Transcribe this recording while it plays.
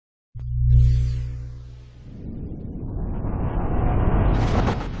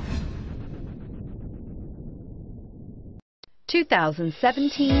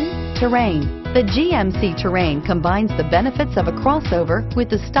2017 Terrain. The GMC Terrain combines the benefits of a crossover with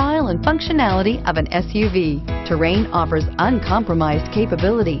the style and functionality of an SUV. Terrain offers uncompromised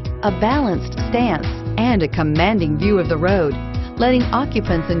capability, a balanced stance, and a commanding view of the road, letting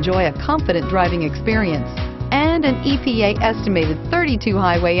occupants enjoy a confident driving experience. And an EPA estimated 32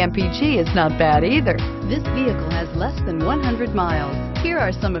 highway MPG is not bad either. This vehicle has less than 100 miles. Here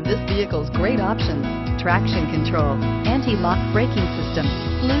are some of this vehicle's great options: traction control, anti-lock braking system,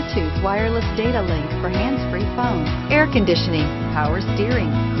 Bluetooth wireless data link for hands-free phone, air conditioning, power steering,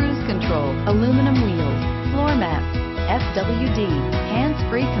 cruise control, aluminum wheels, floor mats, FWD,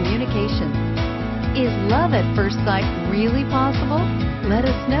 hands-free communication. Is love at first sight really possible? Let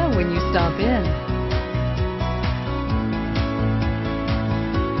us know when you stop in.